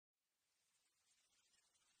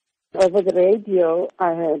over the radio,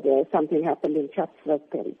 I heard something happened in Chatsworth,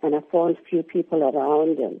 and I phoned a few people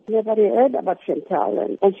around, and nobody heard about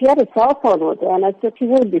Chantal. And she had a cell phone with her, and I said, she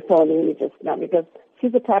wouldn't be phoning me just now, because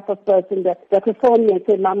she's the type of person that would phone me and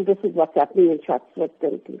say, Mom, this is what's happening in Chatsworth,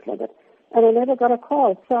 and things like that. And I never got a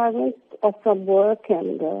call. So I went off from work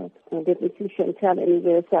and didn't see Chantal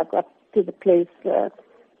anywhere. So I got to the place, to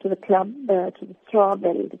the club, to the Throb,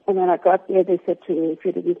 and when I got there, they said to me, if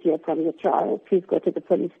you didn't hear from your child, please go to the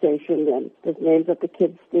police station, and there's names of the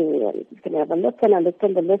kids there, and you can have a look. And I looked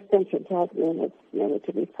on the list, and Chantal's name was never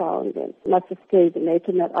to be found, and must have stayed in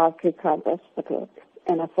National Arcade Hospital.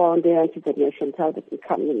 And I found there, and she said, no, Chantal didn't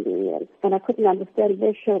come in there. And I couldn't understand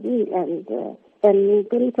where she was, and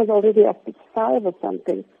then it was already after 5 or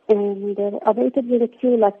something. And I waited in the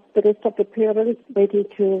queue like the rest of the parents, waiting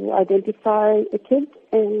to identify the kids.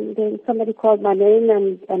 And then somebody called my name,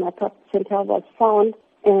 and I thought Chantal was found,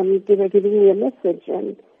 and they were giving me a message.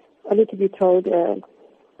 And only to be told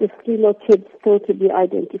there's 3 more kids still to be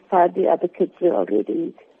identified. The other kids were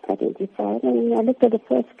already identified. And I looked at the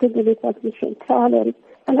first kid, and it wasn't Chantal.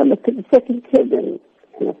 And I looked at the second kid, and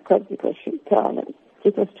of course it was Chantal. And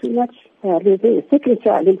it was too much. Losing a second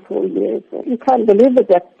child in 4 years. You can't believe it.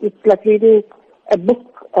 That it's like reading a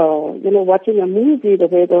book or, watching a movie, the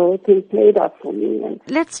way the whole thing played out for me. And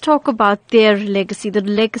let's talk about their legacy, the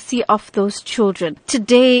legacy of those children.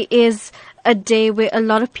 Today is a day where a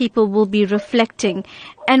lot of people will be reflecting.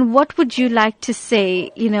 And what would you like to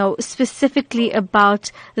say, specifically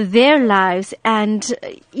about their lives and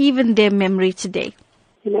even their memory today?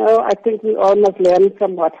 I think we all must learn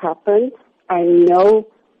from what happened. I know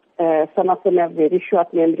some of them have very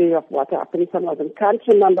short memory of what happened. Some of them can't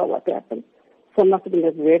remember what happened. Some of them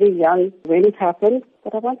are very young when it happened.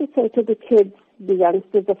 But I want to say to the kids, the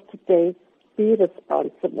youngsters of today, be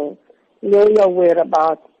responsible. Know your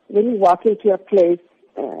whereabouts. When you walk into a place,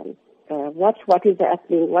 watch what is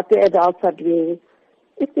happening, what the adults are doing.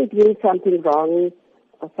 If they're doing something wrong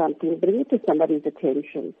or something, bring it to somebody's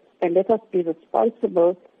attention. And let us be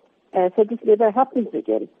responsible so this never happens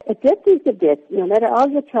again. A death is a death. No matter how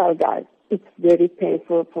the child dies, it's very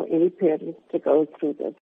painful for any parent to go through this.